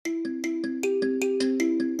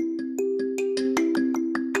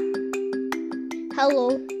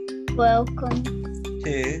Hello, welcome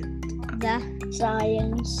to the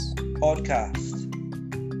Science podcast.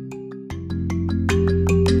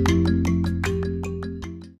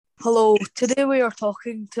 Hello, today we are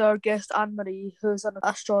talking to our guest Anne-Marie, who's an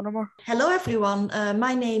astronomer. Hello everyone,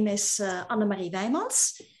 my name is Anne-Marie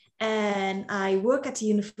Wijmans and I work at the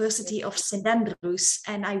University of St Andrews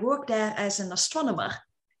and I work there as an astronomer.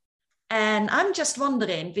 And I'm just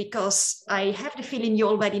wondering, because I have the feeling you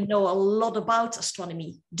already know a lot about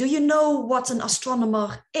astronomy. Do you know what an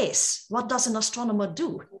astronomer is? What does an astronomer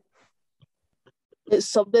do? It's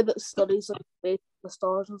somebody that studies the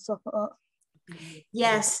stars and stuff like that.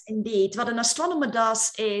 Yes, indeed. What an astronomer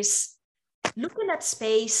does is looking at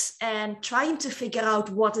space and trying to figure out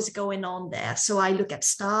what is going on there. So I look at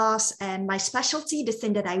stars, and my specialty, the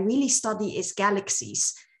thing that I really study, is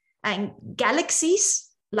galaxies. And galaxies,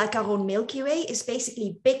 like our own Milky Way, is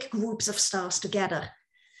basically big groups of stars together.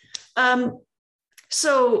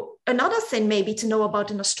 So another thing maybe to know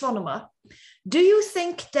about an astronomer, do you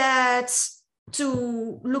think that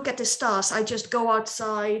to look at the stars, I just go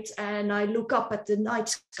outside and I look up at the night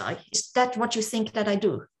sky? Is that what you think that I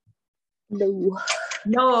do? No.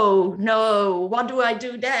 What do I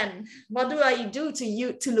do then? What do I do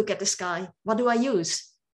to look at the sky? What do I use?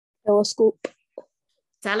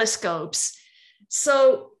 Telescopes.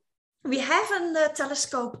 So we have a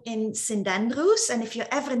telescope in St Andrews, and if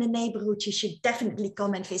you're ever in the neighborhood, you should definitely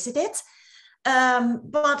come and visit it.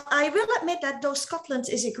 But I will admit that though Scotland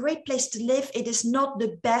is a great place to live, it is not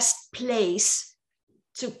the best place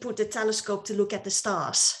to put a telescope to look at the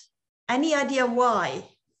stars. Any idea why?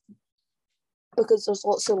 Because there's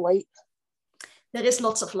lots of light. There is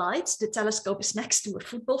lots of light. The telescope is next to a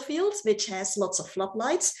football field, which has lots of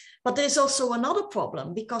floodlights. But there's also another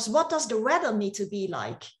problem, because what does the weather need to be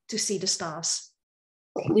like to see the stars?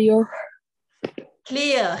 Clear.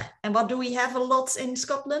 And what do we have a lot in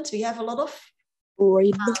Scotland? We have a lot of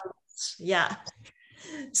rain. Yeah.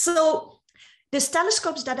 So these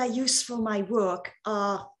telescopes that I use for my work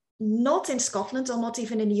are not in Scotland or not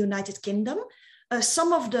even in the United Kingdom.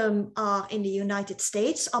 Some of them are in the United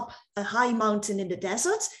States, up a high mountain in the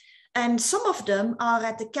desert. And some of them are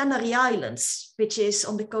at the Canary Islands, which is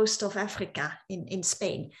on the coast of Africa in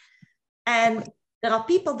Spain. And there are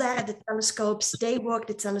people there at the telescopes, they work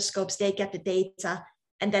the telescopes, they get the data,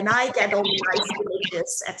 and then I get all the nice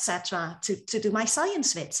images, etc., to do my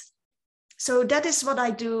science with. So that is what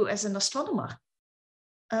I do as an astronomer.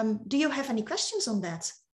 Do you have any questions on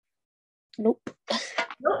that? Nope.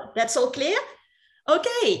 No, that's all clear?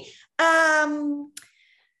 Okay.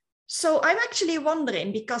 So I'm actually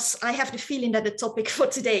wondering, because I have the feeling that the topic for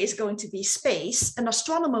today is going to be space. An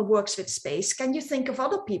astronomer works with space. Can you think of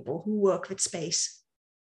other people who work with space?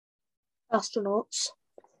 Astronauts.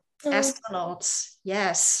 Astronauts,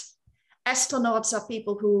 yes. Astronauts are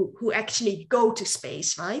people who actually go to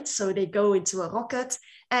space, right? So they go into a rocket.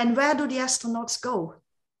 And where do the astronauts go?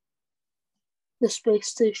 The space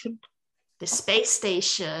station. The space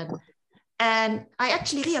station. And I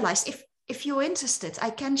actually realized if you're interested, I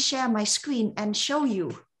can share my screen and show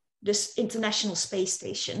you this International Space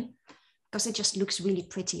Station, because it just looks really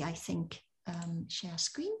pretty, I think. Share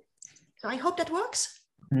screen. So I hope that works.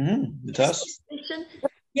 It does.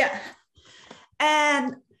 Yeah.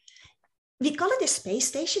 And we call it a space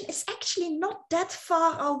station. It's actually not that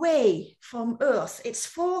far away from Earth. It's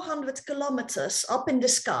 400 kilometers up in the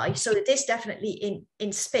sky. So it is definitely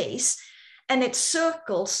in space. And it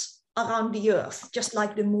circles around the Earth, just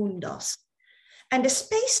like the moon does. And the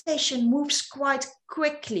space station moves quite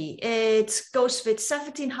quickly. It goes with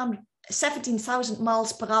 17,000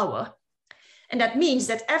 miles per hour. And that means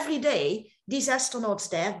that every day, these astronauts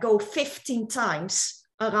there go 15 times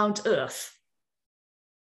around Earth.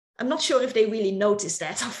 I'm not sure if they really notice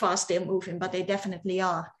that, how fast they're moving, but they definitely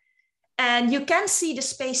are. And you can see the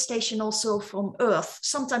space station also from Earth.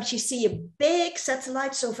 Sometimes you see a big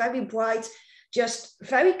satellite, so very bright, just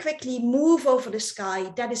very quickly move over the sky.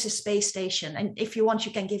 That is a space station. And if you want,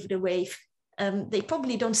 you can give it a wave. They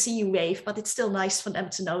probably don't see you wave, but it's still nice for them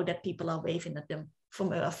to know that people are waving at them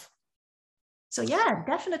from Earth. So yeah,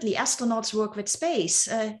 definitely astronauts work with space.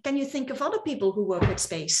 Can you think of other people who work with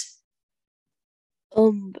space?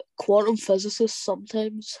 Quantum physicists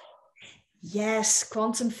sometimes. Yes,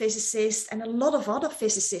 quantum physicists and a lot of other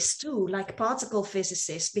physicists too, like particle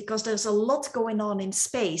physicists, because there's a lot going on in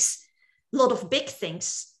space. A lot of big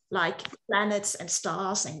things like planets and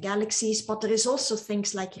stars and galaxies, but there is also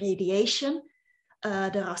things like radiation.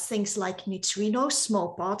 There are things like neutrinos,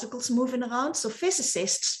 small particles moving around. So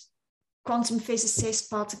physicists, quantum physicists,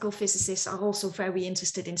 particle physicists are also very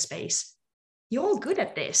interested in space. You're all good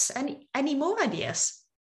at this. Any more ideas?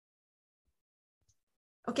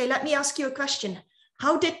 Okay, let me ask you a question.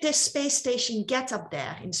 How did this space station get up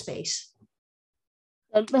there in space?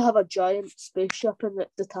 Didn't they have a giant spaceship and it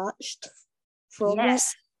detached from it?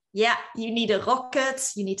 Yes. Yeah, you need a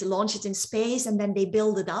rocket, you need to launch it in space, and then they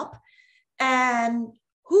build it up. And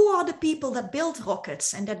who are the people that build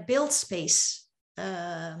rockets and that build space,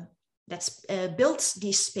 built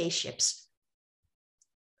these spaceships?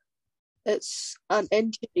 It's an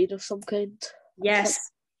engineer of some kind. Yes.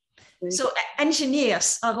 So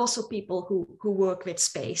engineers are also people who work with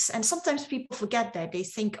space. And sometimes people forget that. They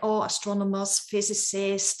think, oh, astronomers,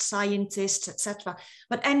 physicists, scientists, etc.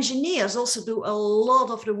 But engineers also do a lot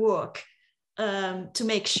of the work to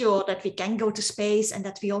make sure that we can go to space and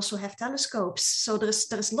that we also have telescopes. So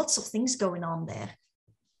there's lots of things going on there.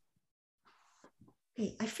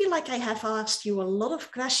 Okay, I feel like I have asked you a lot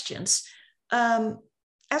of questions.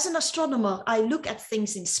 As an astronomer, I look at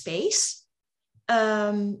things in space.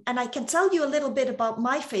 And I can tell you a little bit about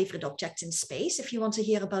my favorite object in space, if you want to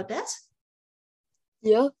hear about that.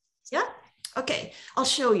 Yeah. Yeah? Okay, I'll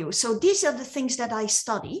show you. So these are the things that I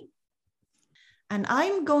study. And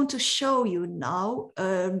I'm going to show you now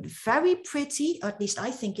a very pretty, or at least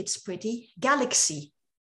I think it's pretty, galaxy.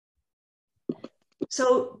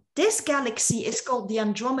 So this galaxy is called the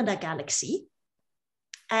Andromeda Galaxy.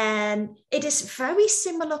 And it is very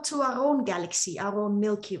similar to our own galaxy, our own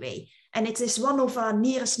Milky Way. And it is one of our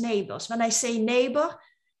nearest neighbors. When I say neighbor,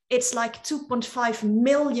 it's like 2.5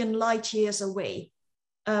 million light years away.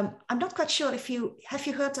 I'm not quite sure if have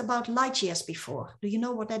you heard about light years before? Do you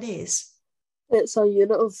know what that is? It's a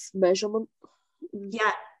unit of measurement.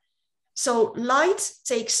 Yeah. So light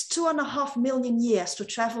takes 2.5 million years to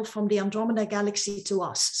travel from the Andromeda Galaxy to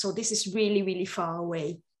us. So this is really, really far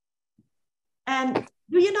away. And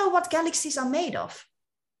do you know what galaxies are made of?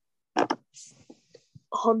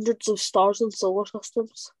 Hundreds of stars and solar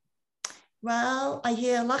systems. Well, I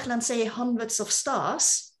hear Lachlan say hundreds of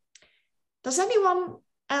stars. Does anyone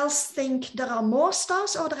else think there are more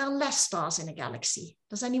stars or there are less stars in a galaxy?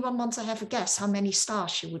 Does anyone want to have a guess how many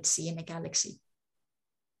stars you would see in a galaxy?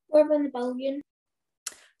 More than a billion.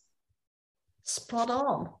 Spot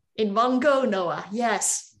on. In one go, Noah.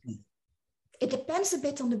 Yes. It depends a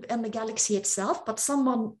bit on the galaxy itself, but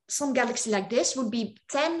some galaxy like this would be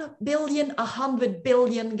 10 billion, 100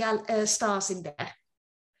 billion stars in there.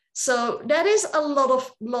 So that is a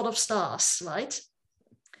lot of stars, right?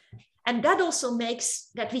 And that also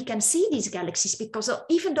makes that we can see these galaxies, because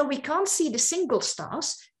even though we can't see the single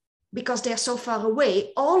stars, because they're so far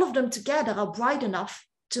away, all of them together are bright enough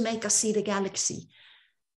to make us see the galaxy.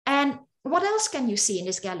 And what else can you see in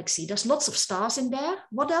this galaxy? There's lots of stars in there.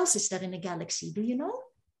 What else is there in a galaxy? Do you know?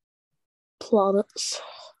 Planets.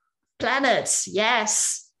 Planets,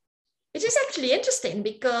 yes. It is actually interesting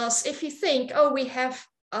because if you think, oh, we have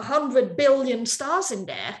 100 billion stars in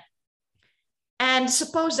there, and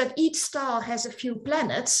suppose that each star has a few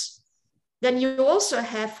planets, then you also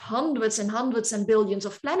have hundreds and hundreds and billions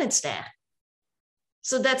of planets there.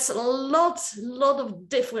 So that's a lot of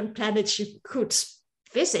different planets you could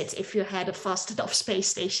visit if you had a fast enough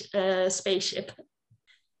spaceship.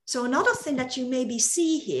 So another thing that you maybe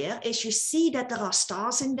see here is you see that there are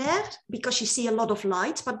stars in there because you see a lot of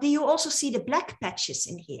light, but do you also see the black patches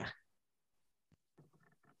in here?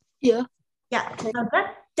 Yeah. Yeah, now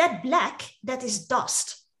that black, that is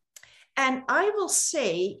dust. And I will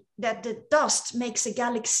say that the dust makes a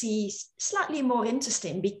galaxy slightly more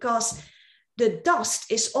interesting because the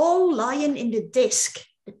dust is all lying in the disk,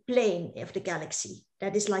 the plane of the galaxy.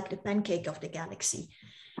 That is like the pancake of the galaxy.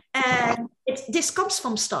 And this comes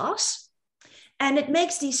from stars. And it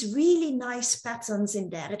makes these really nice patterns in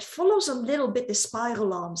there. It follows a little bit the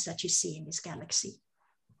spiral arms that you see in this galaxy.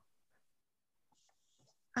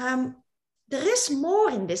 There is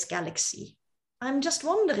more in this galaxy. I'm just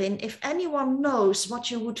wondering if anyone knows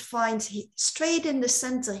what you would find straight in the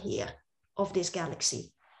center here of this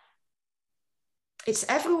galaxy. It's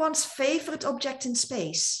everyone's favorite object in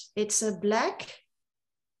space. It's a black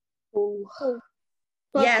hole.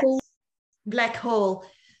 Yes, black hole.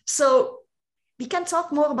 So we can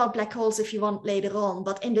talk more about black holes if you want later on,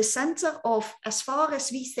 but in the center of, as far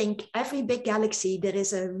as we think, every big galaxy, there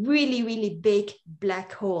is a really, really big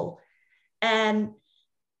black hole. And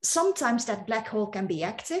sometimes that black hole can be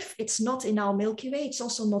active. It's not in our Milky Way. It's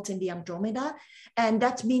also not in the Andromeda. And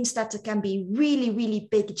that means that there can be really, really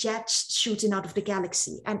big jets shooting out of the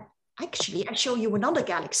galaxy. And actually, I show you another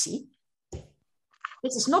galaxy.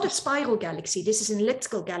 This is not a spiral galaxy. This is an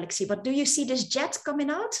elliptical galaxy. But do you see this jet coming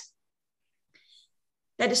out?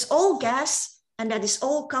 That is all gas, and that is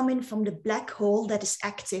all coming from the black hole that is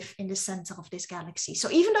active in the center of this galaxy. So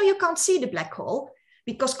even though you can't see the black hole,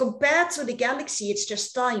 because compared to the galaxy, it's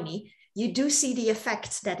just tiny. You do see the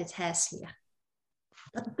effect that it has here.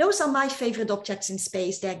 But those are my favorite objects in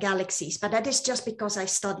space. They're galaxies, but that is just because I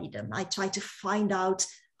study them. I try to find out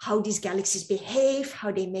how these galaxies behave,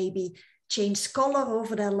 how they maybe change color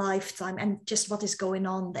over their lifetime, and just what is going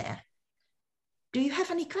on there. Do you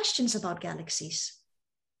have any questions about galaxies?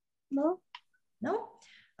 No. No?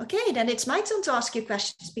 Okay, then it's my turn to ask you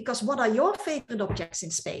questions, because what are your favorite objects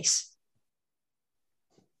in space?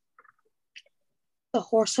 The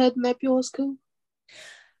Horsehead Nebula is cool.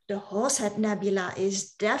 The Horsehead Nebula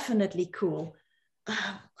is definitely cool.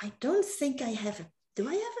 I don't think I have do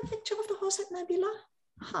I have a picture of the Horsehead Nebula?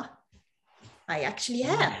 Huh. I actually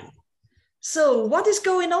have. So what is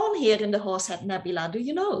going on here in the Horsehead Nebula? Do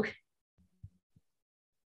you know?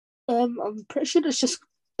 I'm pretty sure it's just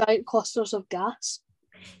giant clusters of gas.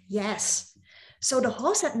 Yes. So the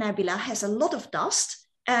Horsehead Nebula has a lot of dust,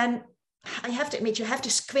 and I have to admit, you have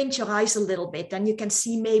to squint your eyes a little bit, then you can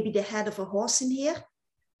see maybe the head of a horse in here.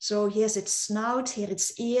 So here's its snout, here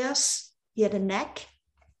its ears, here the neck.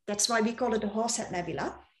 That's why we call it the Horsehead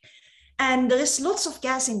Nebula. And there is lots of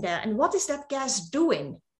gas in there. And what is that gas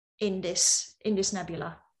doing in this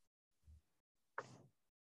nebula?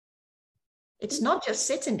 It's not just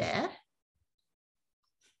sitting there.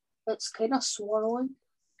 It's kind of swirling.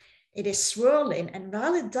 It is swirling, and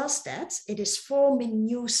while it does that, it is forming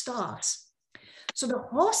new stars. So the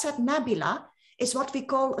Horsehead Nebula is what we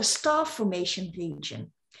call a star formation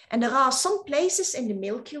region. And there are some places in the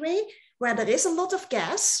Milky Way where there is a lot of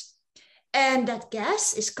gas, and that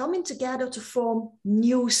gas is coming together to form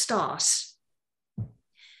new stars.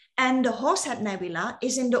 And the Horsehead Nebula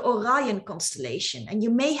is in the Orion constellation. And you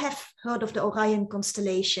may have heard of the Orion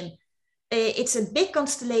constellation. It's a big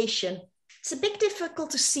constellation. It's a bit difficult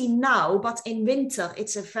to see now, but in winter,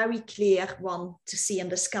 it's a very clear one to see in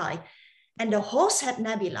the sky. And the Horsehead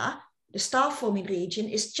Nebula, the star-forming region,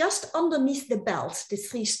 is just underneath the belt, the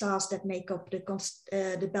 3 stars that make up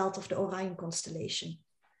the belt of the Orion constellation.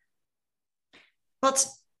 But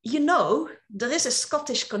you know, there is a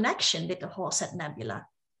Scottish connection with the Horsehead Nebula.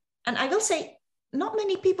 And I will say, not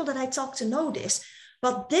many people that I talk to know this,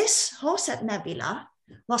 but this Horsehead Nebula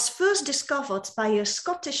was first discovered by a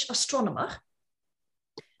Scottish astronomer.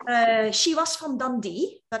 She was from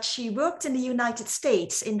Dundee, but she worked in the United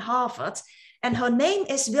States in Harvard, and her name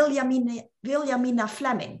is Williamina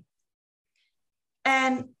Fleming.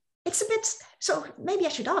 And it's a bit, so maybe I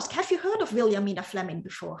should ask, have you heard of Williamina Fleming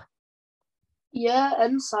before? Yeah,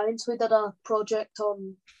 in science we did a project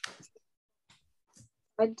on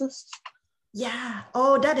scientists. Yeah,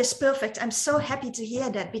 oh, that is perfect. I'm so happy to hear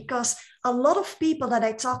that, because a lot of people that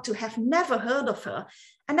I talk to have never heard of her.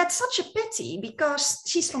 And that's such a pity, because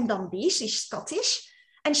she's from Dundee, she's Scottish,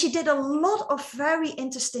 and she did a lot of very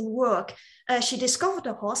interesting work. She discovered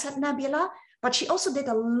the Horsehead Nebula, but she also did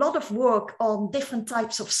a lot of work on different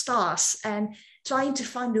types of stars and trying to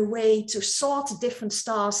find a way to sort different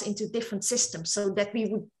stars into different systems so that we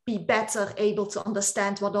would be better able to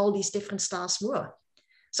understand what all these different stars were.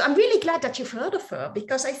 So I'm really glad that you've heard of her,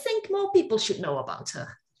 because I think more people should know about her.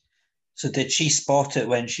 So did she spot it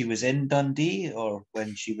when she was in Dundee or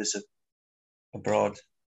when she was abroad?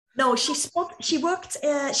 No, she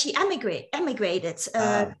emigrated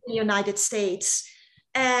to the United States.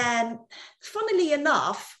 And funnily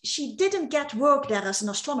enough, she didn't get work there as an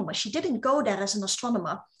astronomer. She didn't go there as an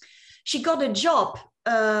astronomer. She got a job.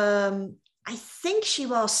 I think she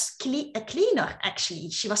was a cleaner, actually.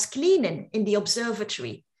 She was cleaning in the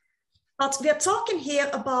observatory. But we're talking here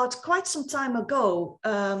about quite some time ago.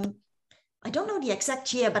 I don't know the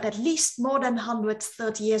exact year, but at least more than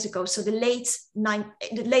 130 years ago. So the late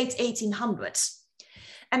 1800s.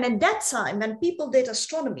 And at that time, when people did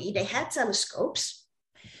astronomy, they had telescopes,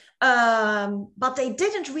 but they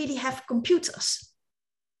didn't really have computers.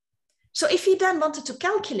 So if you then wanted to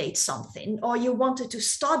calculate something, or you wanted to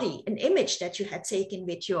study an image that you had taken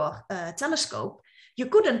with your telescope, you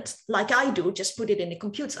couldn't, like I do, just put it in a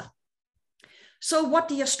computer. So what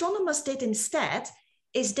the astronomers did instead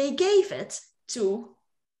is they gave it to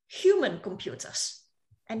human computers.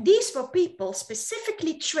 And these were people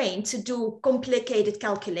specifically trained to do complicated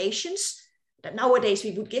calculations that nowadays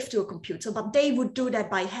we would give to a computer, but they would do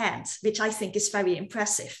that by hand, which I think is very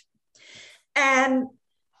impressive. And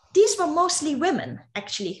these were mostly women,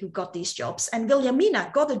 actually, who got these jobs. And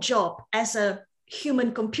Williamina got a job as a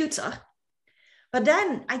human computer. But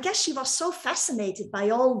then I guess she was so fascinated by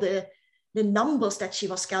all the numbers that she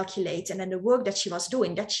was calculating and the work that she was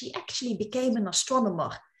doing that she actually became an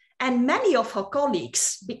astronomer. And many of her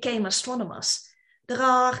colleagues became astronomers. There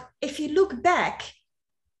are, if you look back,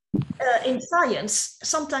 in science,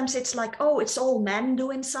 sometimes it's like, oh, it's all men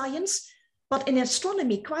doing science. But in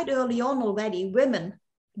astronomy, quite early on already, women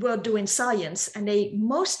were doing science, and they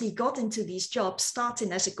mostly got into these jobs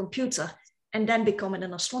starting as a computer and then becoming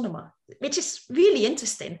an astronomer, which is really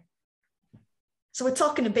interesting. So we're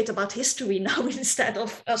talking a bit about history now instead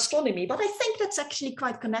of astronomy, but I think that's actually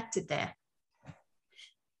quite connected there.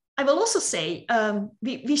 I will also say,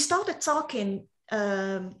 we started talking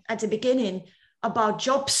at the beginning about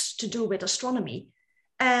jobs to do with astronomy.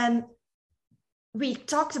 And we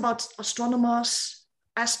talked about astronomers,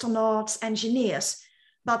 astronauts, engineers,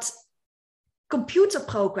 but computer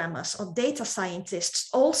programmers or data scientists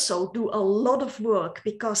also do a lot of work,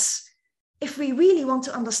 because if we really want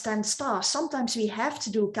to understand stars, sometimes we have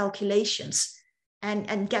to do calculations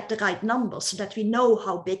and get the right numbers so that we know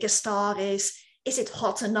how big a star is it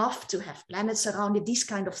hot enough to have planets around it, these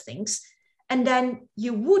kind of things. And then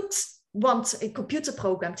you would want a computer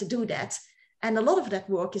program to do that. And a lot of that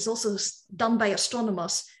work is also done by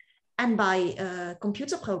astronomers and by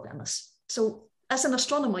computer programmers. So as an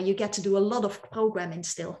astronomer, you get to do a lot of programming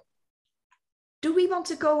still. Do we want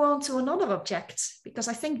to go on to another object? Because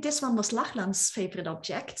I think this one was Lachlan's favorite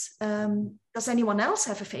object. Does anyone else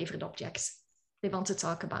have a favorite object they want to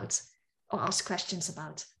talk about or ask questions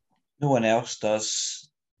about? No one else does.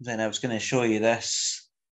 Then I was going to show you this.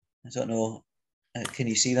 I don't know. Can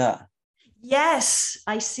you see that? Yes,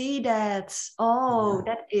 I see that. Oh,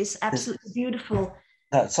 that is absolutely beautiful.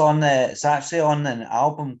 That's on it's actually on an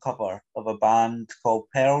album cover of a band called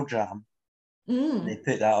Pearl Jam. They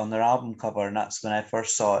put that on their album cover, and that's when I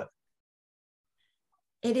first saw it.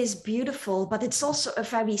 It is beautiful, but it's also a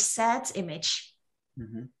very sad image.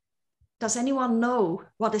 Mm-hmm. Does anyone know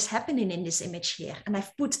what is happening in this image here? And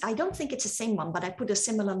I don't think it's the same one, but I put a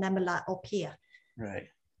similar nebula up here. Right.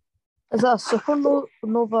 Is that a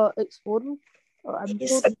supernova exploding? It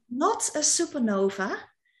is not a supernova,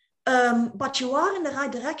 but you are in the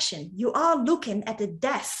right direction. You are looking at the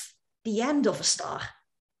death, the end of a star,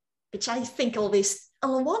 which I think always,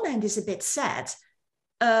 on the one hand, is a bit sad.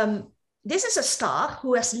 This is a star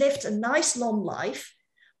who has lived a nice long life,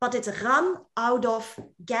 but it ran out of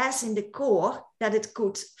gas in the core that it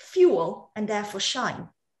could fuel and therefore shine.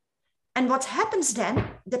 And what happens then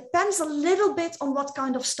depends a little bit on what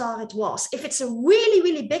kind of star it was. If it's a really,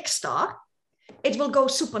 really big star, it will go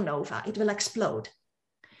supernova, it will explode.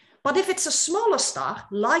 But if it's a smaller star,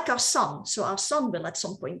 like our sun, so our sun will at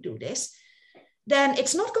some point do this, then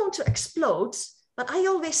it's not going to explode, but I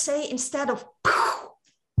always say instead of poof,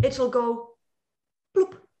 it will go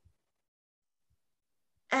bloop.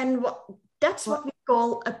 And that's what we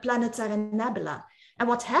call a planetary nebula. And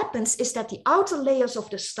what happens is that the outer layers of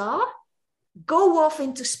the star go off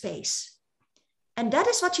into space. And that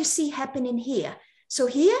is what you see happening here. So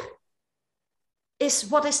here is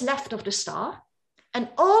what is left of the star. And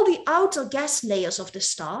all the outer gas layers of the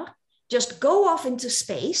star just go off into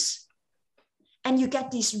space. And you get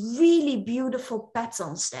these really beautiful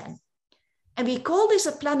patterns then. And we call this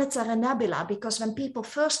a planetary nebula because when people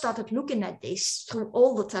first started looking at this through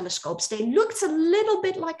all the telescopes, they looked a little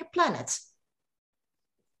bit like a planet.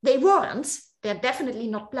 They weren't. They're definitely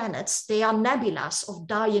not planets. They are nebulas of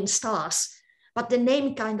dying stars, but the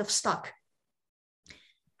name kind of stuck.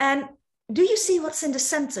 And do you see what's in the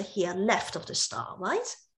center here, left of the star,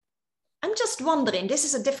 right? I'm just wondering, this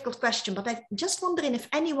is a difficult question, but I'm just wondering if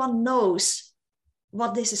anyone knows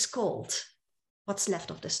what this is called, what's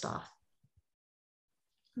left of the star.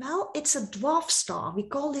 Well, it's a dwarf star. We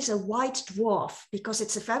call this a white dwarf because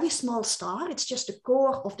it's a very small star. It's just the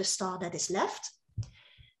core of the star that is left.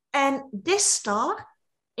 And this star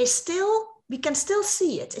is still, we can still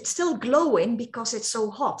see it. It's still glowing because it's so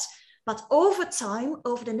hot. But over time,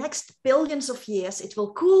 over the next billions of years, it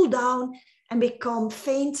will cool down and become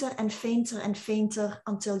fainter and fainter and fainter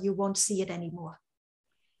until you won't see it anymore.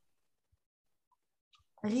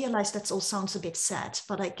 I realize that all sounds a bit sad,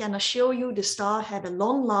 but I can assure you the star had a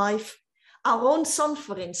long life. Our own sun,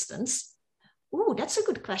 for instance. Ooh, that's a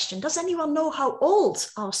good question. Does anyone know how old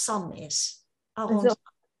our sun is?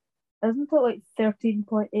 Isn't it like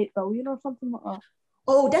 13.8 billion or something like that?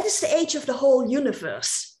 Oh, that is the age of the whole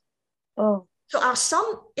universe. Oh. So our sun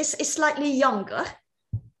is slightly younger.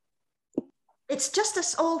 It's just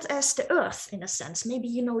as old as the Earth, in a sense. Maybe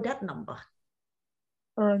you know that number.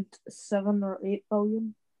 Around 7 or 8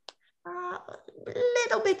 billion. A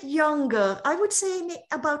little bit younger. I would say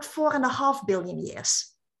about 4.5 billion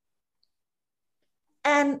years.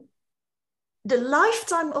 And the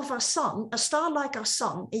lifetime of our sun, a star like our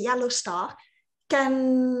sun, a yellow star,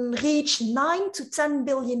 can reach 9 to 10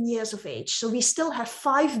 billion years of age. So we still have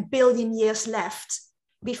 5 billion years left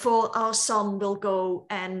before our sun will go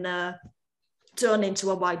and turn into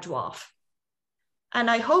a white dwarf. And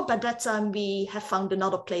I hope at that time we have found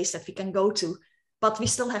another place that we can go to, but we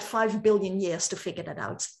still have 5 billion years to figure that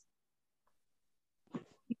out.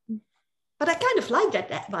 But I kind of like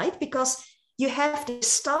that, right? Because you have this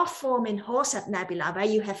star forming Horsehead Nebula where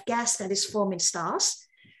you have gas that is forming stars.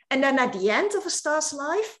 And then at the end of a star's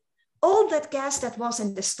life, all that gas that was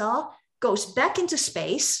in the star goes back into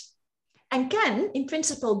space and can, in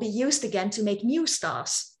principle, be used again to make new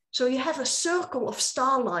stars. So you have a circle of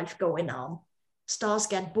star life going on. Stars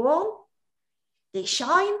get born, they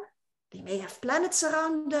shine, they may have planets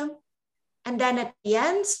around them. And then at the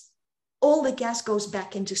end, all the gas goes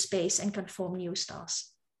back into space and can form new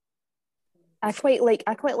stars. I quite like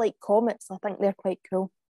comets. I think they're quite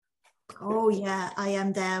cool. Oh yeah, I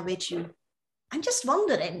am there with you. I'm just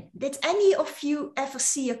wondering, did any of you ever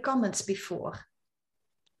see a comet before?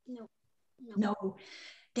 No.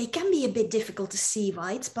 They can be a bit difficult to see,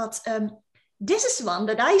 right? But this is one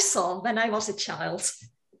that I saw when I was a child.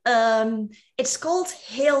 It's called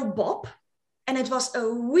Hale-Bopp, and it was a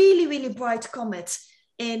really, really bright comet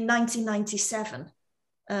in 1997.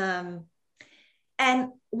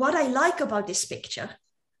 And what I like about this picture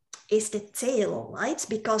is the tail, right?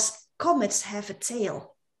 Because comets have a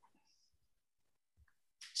tail.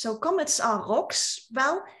 So comets are rocks.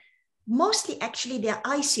 Well, mostly actually they're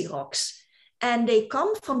icy rocks. And they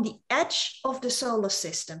come from the edge of the solar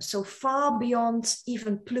system, so far beyond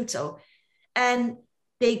even Pluto. And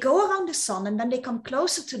they go around the sun, and then they come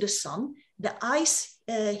closer to the sun. The ice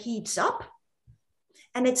heats up,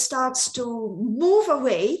 and it starts to move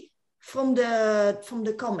away from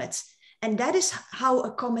the comet. And that is how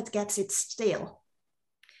a comet gets its tail.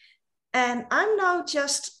 And I'm now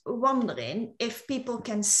just wondering if people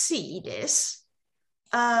can see this,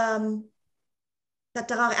 that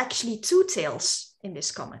there are actually 2 tails in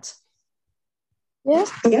this comet.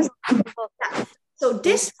 Yes. Yeah. So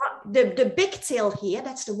this, the big tail here,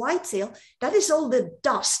 that's the white tail, that is all the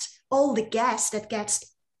dust, all the gas that gets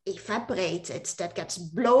evaporated, that gets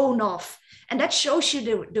blown off. And that shows you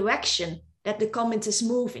the direction that the comet is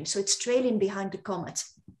moving. So it's trailing behind the comet.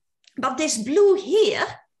 But this blue here,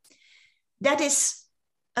 that is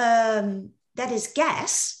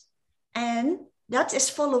gas, and that is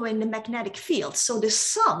following the magnetic field. So the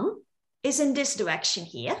sun is in this direction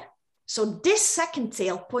here. So this second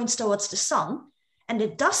tail points towards the sun, and the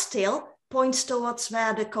dust tail points towards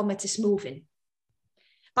where the comet is moving.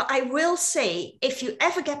 But I will say, if you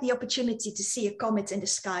ever get the opportunity to see a comet in the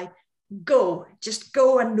sky, just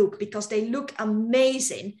go and look, because they look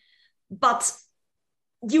amazing. But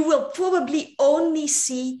you will probably only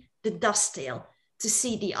see the dust tail. To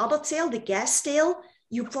see the other tail, the gas tail,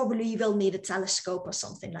 you probably will need a telescope or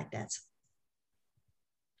something like that.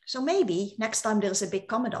 So maybe next time there's a big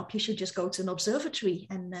comet up, you should just go to an observatory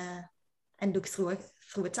and look through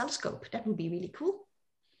a telescope. That would be really cool.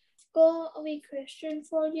 Got a wee question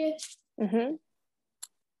for you.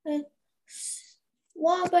 Mm-hmm.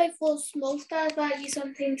 What about those small stars that you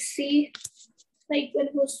sometimes see, like when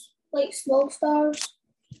it was like small stars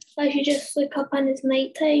that you just look up and it's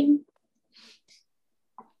nighttime?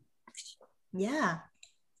 Yeah.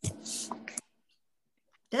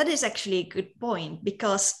 That is actually a good point,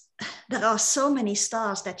 because there are so many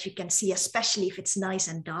stars that you can see, especially if it's nice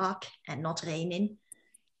and dark and not raining.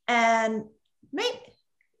 And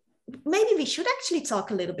maybe we should actually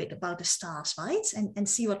talk a little bit about the stars, right? And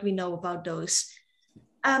see what we know about those.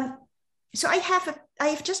 So I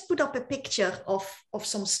have just put up a picture of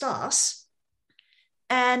some stars,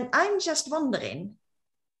 and I'm just wondering,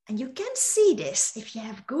 and you can see this if you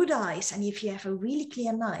have good eyes and if you have a really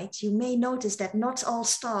clear night, you may notice that not all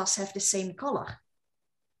stars have the same color.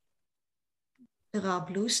 There are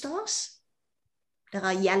blue stars, there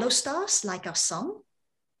are yellow stars like our sun,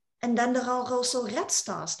 and then there are also red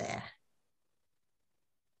stars there.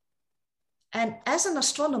 And as an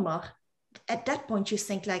astronomer, at that point you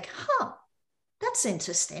think like, that's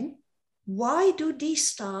interesting. Why do these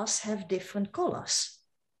stars have different colors?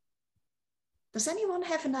 Does anyone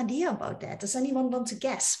have an idea about that? Does anyone want to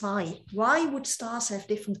guess why? Why would stars have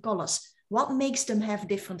different colors? What makes them have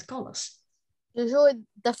different colors? Usually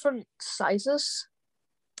different sizes.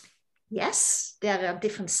 Yes, there are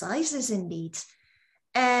different sizes indeed.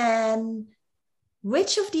 And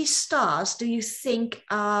which of these stars do you think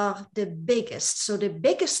are the biggest? So the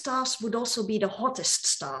biggest stars would also be the hottest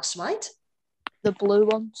stars, right? The blue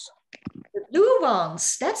ones. The blue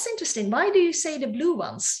ones. That's interesting. Why do you say the blue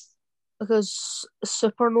ones? Because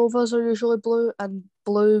supernovas are usually blue, and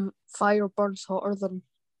blue fire burns hotter than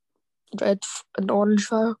red and orange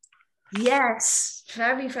fire. Yes,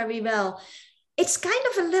 very, very well. it's kind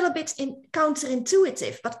of a little bit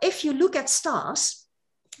counterintuitive, but if you look at stars,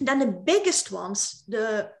 then the biggest ones,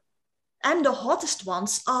 and the hottest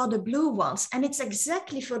ones are the blue ones. And it's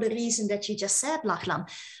exactly for the reason that you just said, Lachlan.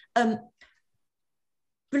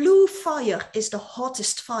 Blue fire is the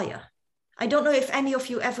hottest fire. I don't know if any of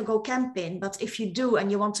you ever go camping, but if you do and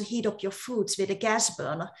you want to heat up your foods with a gas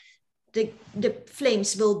burner, the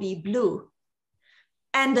flames will be blue.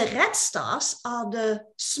 And the red stars are the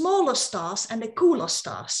smaller stars and the cooler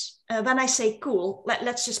stars. When I say cool,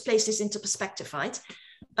 let's just place this into perspective, right?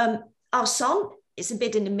 Our sun is a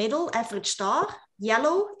bit in the middle, average star.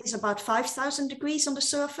 Yellow is about 5,000 degrees on the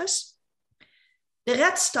surface. The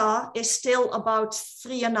red star is still about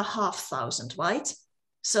 3,500, right?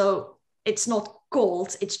 So it's not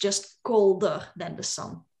cold, it's just colder than the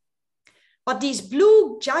sun. But these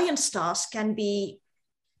blue giant stars can be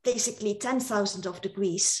basically 10,000 of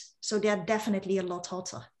degrees. So they're definitely a lot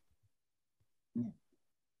hotter.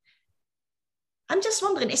 I'm just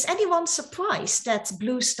wondering, is anyone surprised that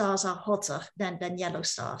blue stars are hotter than yellow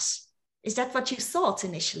stars? Is that what you thought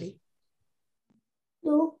initially?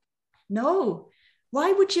 No. No.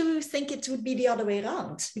 Why would you think it would be the other way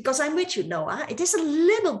around? Because I'm with you, Noah. It is a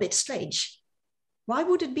little bit strange. Why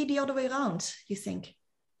would it be the other way around, you think?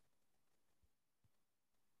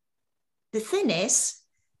 The thing is,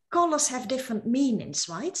 colors have different meanings,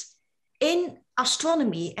 right? In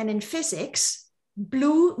astronomy and in physics,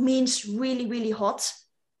 blue means really, really hot,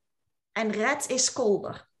 and red is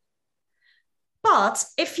colder. But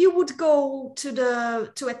if you would go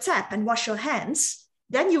to a tap and wash your hands,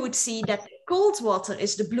 then you would see that the cold water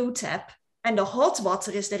is the blue tap and the hot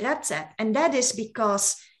water is the red tap. And that is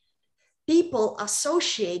because people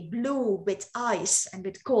associate blue with ice and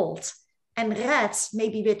with cold, and red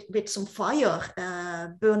maybe with some fire,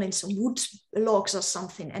 burning some wood logs or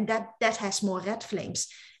something. And that has more red flames.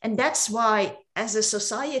 And that's why, as a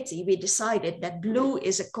society, we decided that blue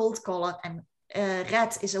is a cold color and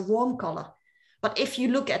red is a warm color. But if you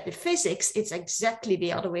look at the physics, it's exactly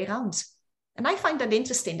the other way around. And I find that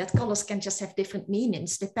interesting, that colors can just have different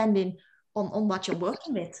meanings depending on what you're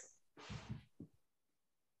working with.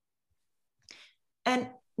 And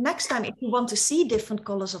next time, if you want to see different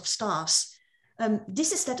colors of stars,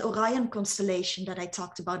 this is that Orion constellation that I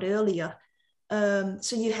talked about earlier.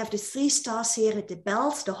 So you have the 3 stars here at the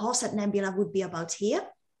belt. The Horsehead Nebula would be about here.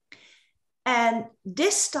 And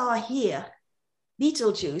this star here,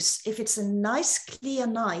 Betelgeuse, if it's a nice clear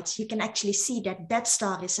night, you can actually see that that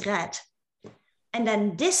star is red. And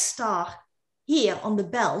then this star here on the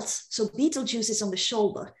belt, so Betelgeuse is on the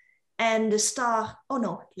shoulder, and the star, oh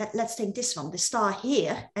no, let's take this one. The star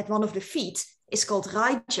here at one of the feet is called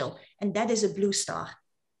Rigel, and that is a blue star.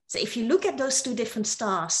 So if you look at those 2 different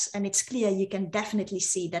stars and it's clear, you can definitely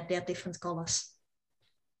see that they're different colors.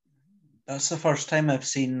 That's the first time I've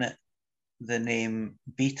seen the name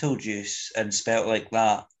Beetlejuice and spelt like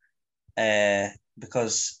that,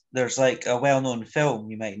 because there's like a well-known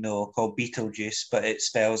film you might know called Beetlejuice, but it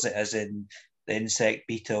spells it as in the insect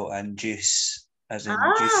beetle and juice as in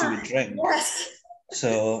juice you would drink. Yes.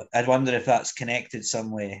 So I'd wonder if that's connected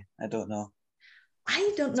some way. I don't know.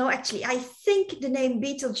 I don't know, actually. I think the name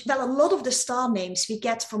Betelgeuse, well, a lot of the star names we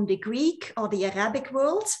get from the Greek or the Arabic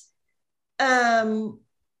world. I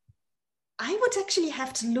would actually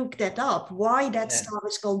have to look that up, why that star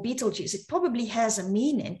is called Betelgeuse. It probably has a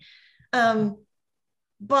meaning.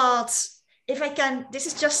 But if I can, this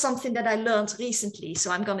is just something that I learned recently,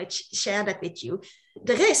 so I'm going to share that with you.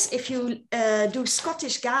 There is, if you do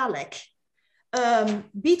Scottish Gaelic,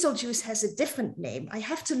 Betelgeuse has a different name. I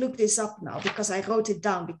have to look this up now because I wrote it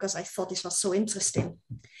down because I thought this was so interesting.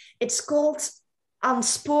 It's called An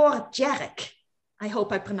Spoor Dearg. I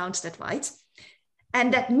hope I pronounced that right.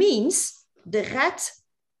 And that means the red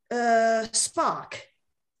spark.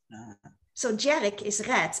 So Dearg is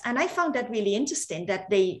red. And I found that really interesting that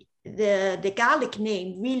the Gaelic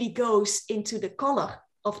name really goes into the color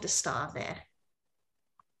of the star there.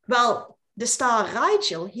 Well, the star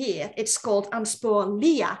Rigel here, it's called An Spoor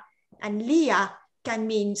Lia, and Lia can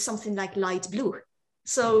mean something like light blue.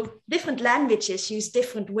 So different languages use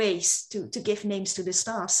different ways to give names to the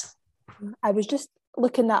stars. I was just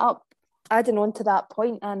looking that up, adding on to that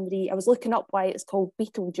point, Anne-Marie. I was looking up why it's called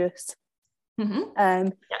Betelgeuse. Mm-hmm.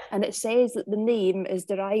 And it says that the name is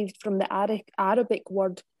derived from the Arabic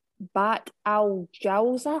word Bat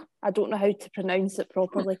al-Jawza. I don't know how to pronounce it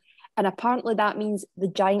properly. And apparently that means the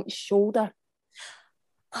giant's shoulder.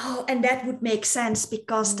 Oh, and that would make sense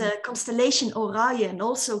because the constellation Orion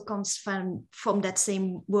also comes from that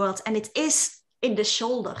same word. And it is in the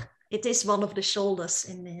shoulder. It is one of the shoulders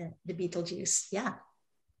in the Betelgeuse. Yeah.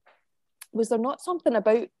 Was there not something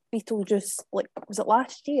about Beetlejuice, like, was it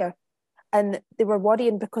last year? And they were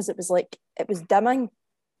worrying because it was dimming.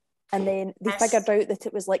 And then they figured out that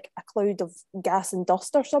it was like a cloud of gas and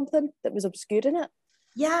dust or something that was obscuring it.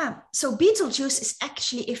 Yeah, so Betelgeuse is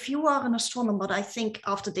actually, if you are an astronomer, I think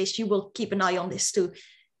after this you will keep an eye on this too.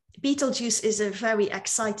 Betelgeuse is a very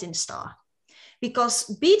exciting star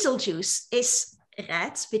because Betelgeuse is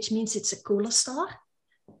red, which means it's a cooler star.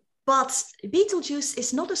 But Betelgeuse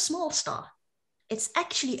is not a small star. It's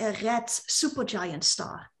actually a red supergiant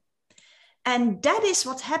star. And that is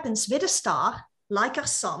what happens with a star, like our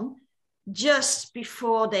sun, just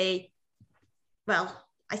before they, well,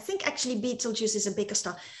 I think actually Betelgeuse is a bigger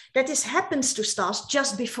star. That this happens to stars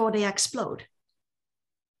just before they explode.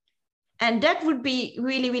 And that would be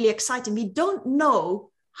really, really exciting. We don't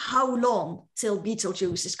know how long till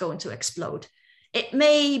Betelgeuse is going to explode. It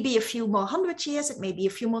may be a few more 100 years, it may be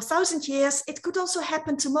a few more 1,000 years. It could also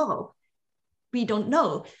happen tomorrow. We don't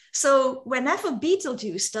know. So whenever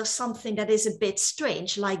Betelgeuse does something that is a bit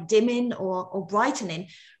strange, like dimming or brightening,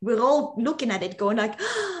 we're all looking at it going like,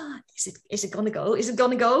 oh, is it going to go? Is it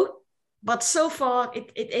going to go? But so far,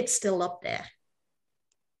 it's still up there.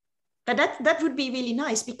 But that would be really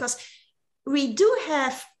nice because we do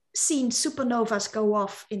have seen supernovas go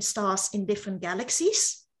off in stars in different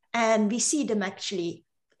galaxies, and we see them actually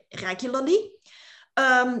regularly.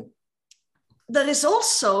 There is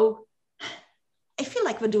also, I feel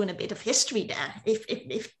like we're doing a bit of history there.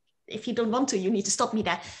 If you don't want to, you need to stop me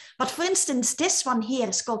there. But for instance, this one here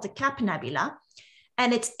is called the Crab Nebula,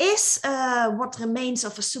 and it is what remains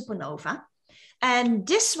of a supernova. And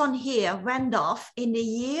this one here went off in the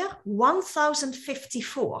year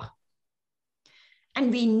 1054.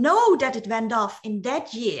 And we know that it went off in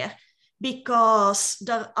that year because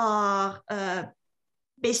there are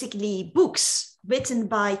basically books written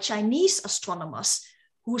by Chinese astronomers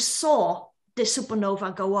who saw the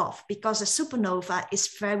supernova go off, because a supernova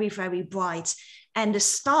is very, very bright. And the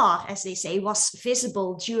star, as they say, was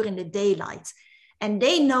visible during the daylight. And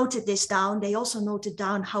they noted this down. They also noted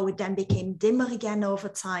down how it then became dimmer again over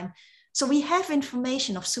time. So we have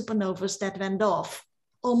information of supernovas that went off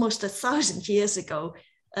almost 1,000 years ago,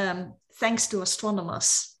 thanks to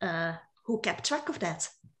astronomers who kept track of that.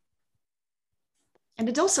 And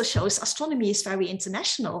it also shows astronomy is very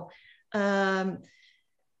international.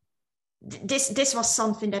 This was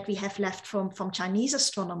something that we have left from Chinese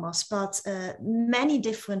astronomers, but many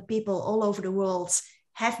different people all over the world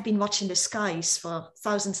have been watching the skies for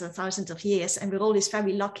thousands and thousands of years. And we're always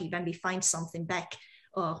very lucky when we find something back,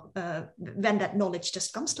 or when that knowledge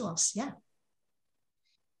just comes to us. Yeah.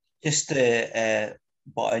 Just to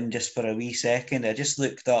butt in just for a wee second, I just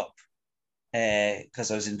looked up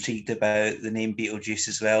because I was intrigued about the name Beetlejuice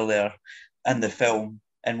as well there and the film,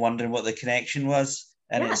 and wondering what the connection was.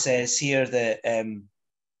 And It says here that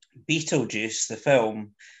Beetlejuice, the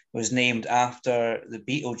film, was named after the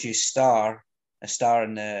Betelgeuse star, a star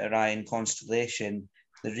in the Orion constellation.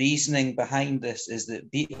 The reasoning behind this is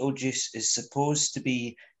that Betelgeuse is supposed to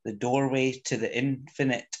be the doorway to the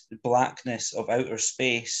infinite blackness of outer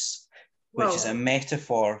space, which is a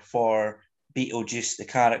metaphor for Beetlejuice, the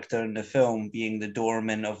character in the film, being the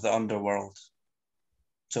doorman of the underworld.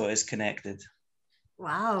 So it is connected.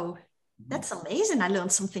 Wow, that's amazing. I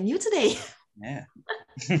learned something new today. Yeah.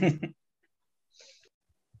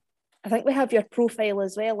 I think we have your profile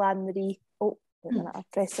as well, Anne-Marie. Oh, wait a minute, I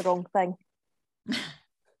pressed the wrong thing.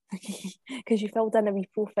 Because you filled in a wee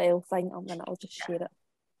profile thing. Oh, minute, I'll just share it.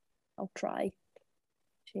 I'll try.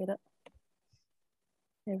 Share it.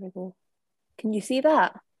 There we go. Can you see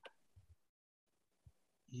that?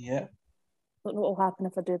 Yeah. Don't know what will happen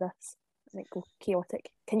if I do this. It might go chaotic.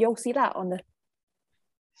 Can you all see that on the...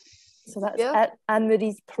 So that's it.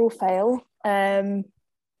 Anne-Marie's profile. So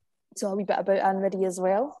a wee bit about Anne-Marie as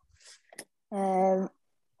well. Oh,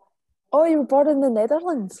 you were born in the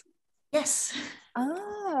Netherlands? Yes.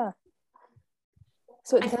 Ah.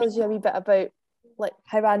 So it tells you a wee bit about like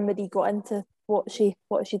how Anne-Marie got into what she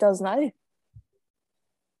does now.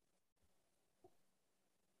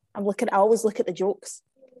 I always look at the jokes.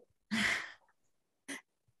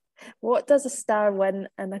 What does a star win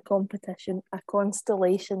in a competition? A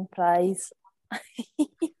constellation prize.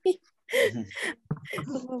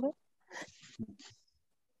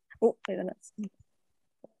 Oh, wait a minute.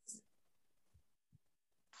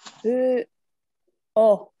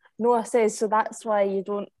 Oh, Noah says, so that's why you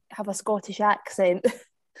don't have a Scottish accent.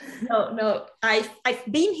 No. I've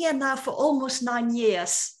been here now for almost 9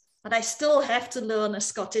 years, but I still have to learn a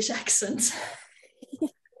Scottish accent.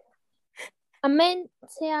 I meant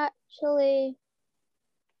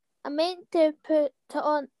to put it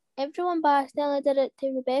on everyone, but I still did it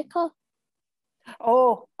to Rebecca.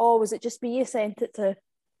 Oh, was it just me you sent it to?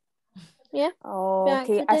 Yeah. Oh, By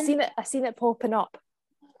okay. accident. I seen it popping up.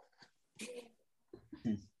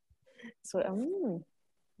 Hmm. So,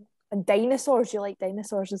 and dinosaurs. You like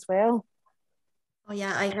dinosaurs as well? Oh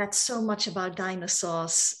yeah, I read so much about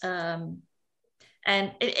dinosaurs. And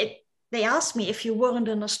they asked me, if you weren't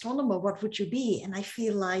an astronomer, what would you be? And I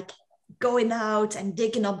feel like going out and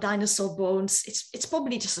digging up dinosaur bones, it's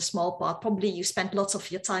probably just a small part. Probably you spend lots of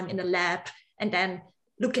your time in a lab and then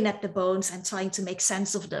looking at the bones and trying to make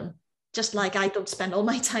sense of them. Just like I don't spend all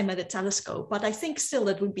my time at a telescope, but I think still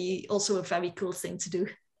it would be also a very cool thing to do.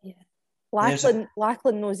 Yeah.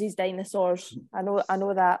 Lachlan knows his dinosaurs. I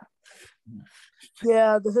know that.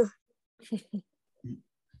 Yeah.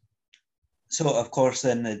 So, of course,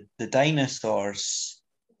 then the dinosaurs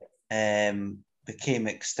became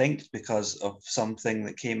extinct because of something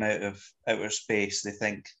that came out of outer space, they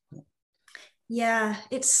think. Yeah,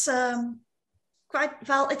 it's quite,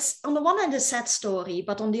 well, it's on the one hand a sad story,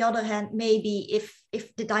 but on the other hand, maybe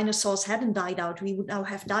if the dinosaurs hadn't died out, we would now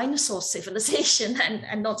have dinosaur civilization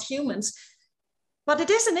and not humans. But it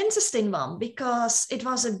is an interesting one because it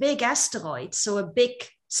was a big asteroid, so a big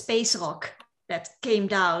space rock that came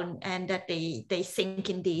down and that they think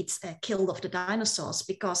indeed killed off the dinosaurs.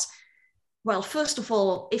 Because, well, first of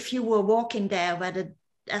all, if you were walking there where the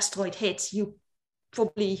asteroid hit, you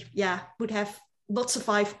probably, would have not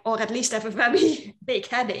survive or at least have a very big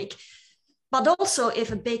headache. But also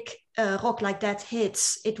if a big rock like that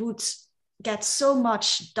hits, it would get so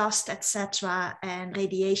much dust, etc., and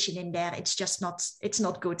radiation in there. It's just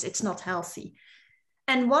not good. It's not healthy.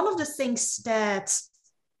 And one of the things that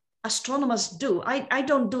astronomers do, I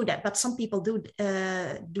don't do that, but some people do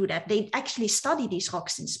that. They actually study these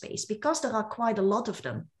rocks in space because there are quite a lot of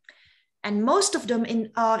them. And most of them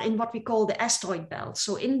are in what we call the asteroid belt,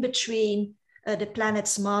 so in between the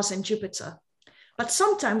planets Mars and Jupiter. But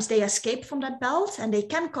sometimes they escape from that belt and they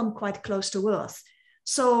can come quite close to Earth.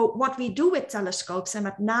 So what we do with telescopes and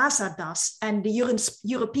what NASA does and the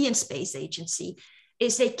European Space Agency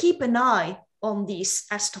is they keep an eye on these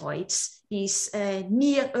asteroids, these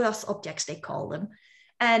near-Earth objects, they call them.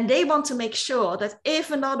 And they want to make sure that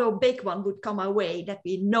if another big one would come our way, that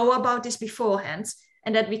we know about this beforehand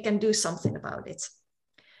and that we can do something about it.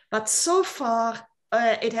 But so far,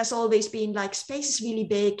 it has always been like, space is really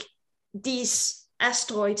big. These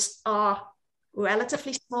asteroids are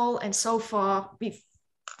relatively small. And so far,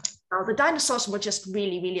 the dinosaurs were just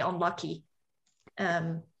really, really unlucky.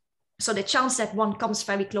 So the chance that one comes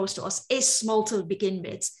very close to us is small to begin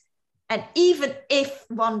with. And even if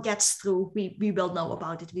one gets through, we will know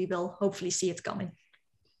about it. We will hopefully see it coming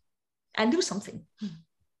and do something.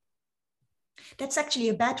 That's actually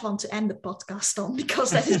a bad one to end the podcast on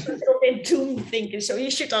because that is a doom thinking. So you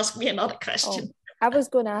should ask me another question. I was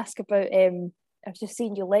going to ask about, I've just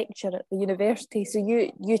seen you lecture at the university. So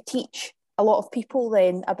you teach a lot of people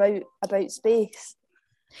then about space.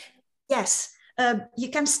 Yes, you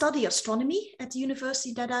can study astronomy at the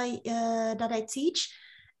university that I teach.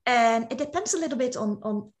 And it depends a little bit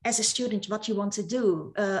on as a student what you want to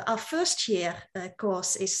do. Our first year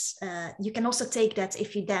course is, you can also take that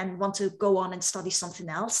if you then want to go on and study something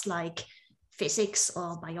else like physics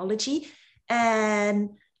or biology.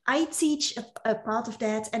 And I teach a part of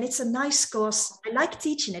that, and it's a nice course. I like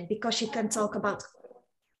teaching it because you can talk about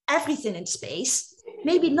everything in space,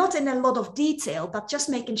 maybe not in a lot of detail, but just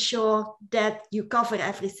making sure that you cover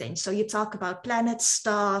everything. So you talk about planets,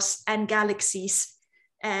 stars, and galaxies,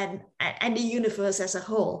 and the universe as a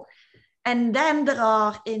whole. And then there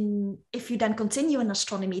are, if you then continue in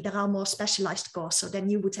astronomy, there are more specialized courses. So then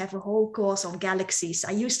you would have a whole course on galaxies.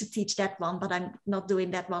 I used to teach that one, but I'm not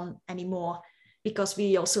doing that one anymore because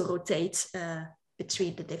we also rotate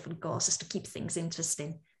between the different courses to keep things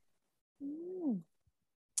interesting.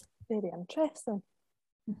 Very interesting.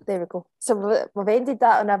 There we go. So we've ended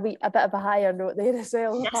that on a bit of a higher note there as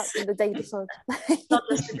well, apart from the dinosaurs. Not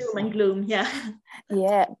just the doom and gloom, yeah.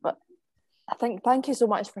 Yeah, but I think thank you so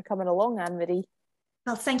much for coming along, Anne-Marie.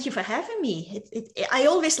 Well, thank you for having me. I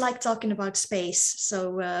always like talking about space,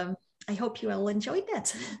 so I hope you all enjoyed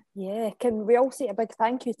that. Yeah, can we all say a big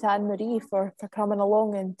thank you to Anne-Marie for coming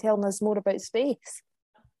along and telling us more about space?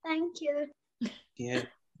 Thank you. Yeah.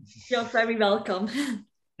 You're very welcome.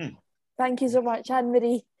 Thank you so much,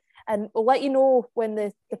 Anne-Marie. And we'll let you know when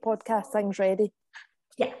the podcast thing's ready.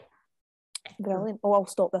 Yeah. Brilliant. Oh, I'll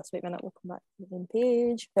stop this. Wait a minute. We'll come back to the main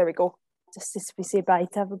page. There we go. Just as we say bye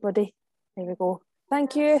to everybody. There we go.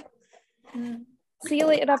 Thank you. See you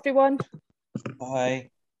later, everyone.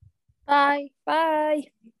 Bye. Bye. Bye.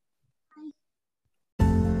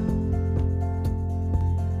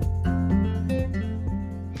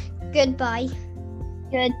 Goodbye.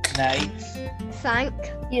 Good night. Thank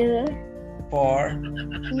you for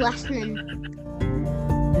listening.